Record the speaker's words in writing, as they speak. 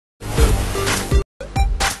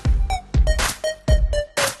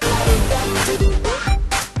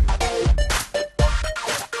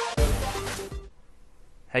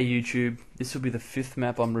Hey YouTube, this will be the 5th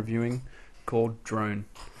map I'm reviewing, called Drone.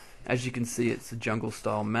 As you can see, it's a jungle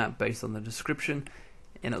style map based on the description,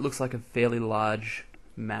 and it looks like a fairly large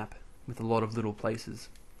map with a lot of little places.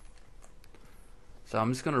 So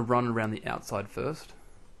I'm just going to run around the outside first.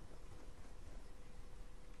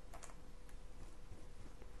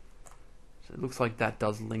 So it looks like that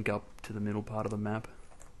does link up to the middle part of the map.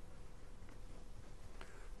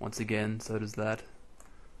 Once again, so does that.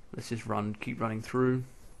 Let's just keep running through.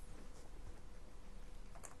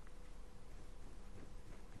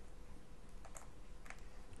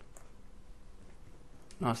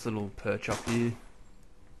 Nice little perch up here.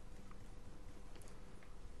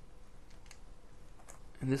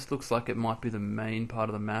 And this looks like it might be the main part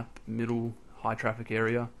of the map, middle high traffic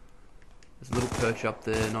area. There's a little perch up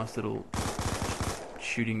there, nice little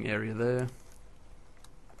shooting area there.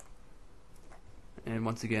 And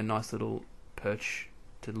once again, nice little perch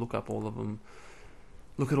to look up all of them.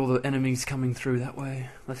 Look at all the enemies coming through that way.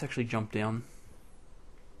 Let's actually jump down.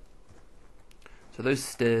 So those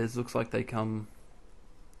stairs looks like they come.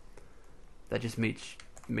 That just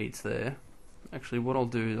meets there. Actually, what I'll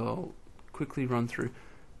do is I'll quickly run through.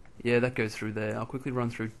 Yeah, that goes through there. I'll quickly run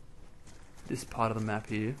through this part of the map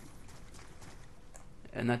here,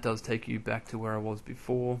 and that does take you back to where I was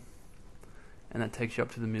before, and that takes you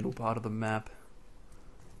up to the middle part of the map.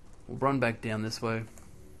 We'll run back down this way.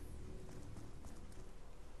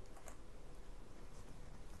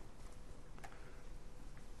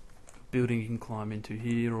 Building you can climb into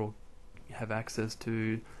here or have access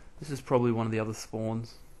to. This is probably one of the other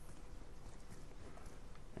spawns.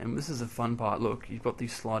 And this is a fun part. Look, you've got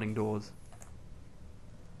these sliding doors.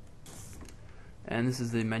 And this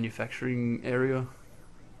is the manufacturing area.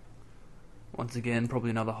 Once again,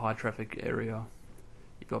 probably another high traffic area.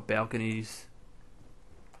 You've got balconies.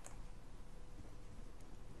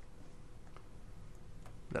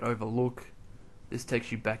 That overlook. This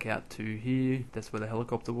takes you back out to here. That's where the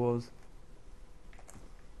helicopter was.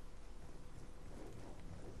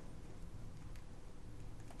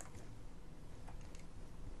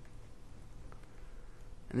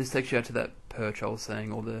 And this takes you out to that perch I was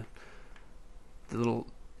saying, or the little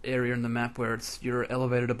area in the map where you're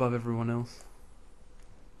elevated above everyone else.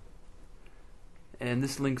 And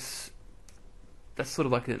this links, that's sort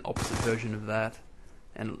of like an opposite version of that.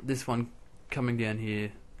 And this one coming down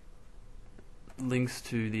here links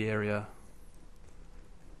to the area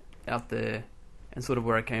out there, and sort of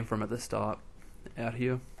where I came from at the start, out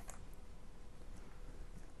here.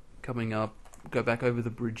 Coming up, go back over the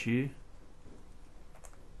bridge here.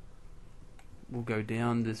 We'll go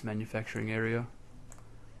down this manufacturing area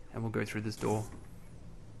and we'll go through this door.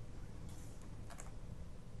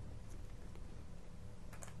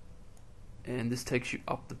 And this takes you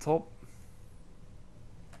up the top.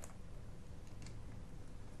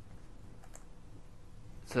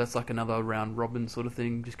 So that's like another round robin sort of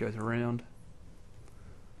thing, just goes around.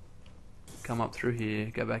 Come up through here,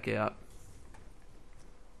 go back out.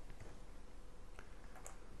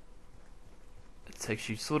 Takes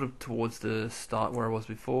you sort of towards the start where I was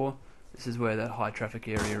before. This is where that high traffic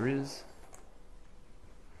area is,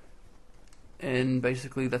 and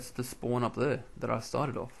basically that's the spawn up there that I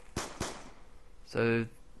started off. So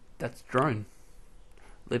that's Drone.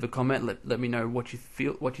 Leave a comment, let me know what you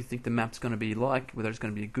think the map's going to be like, whether it's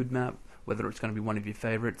going to be a good map, whether it's going to be one of your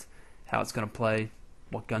favorites, how it's going to play,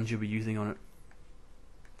 what guns you'll be using on it.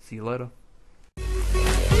 See you later.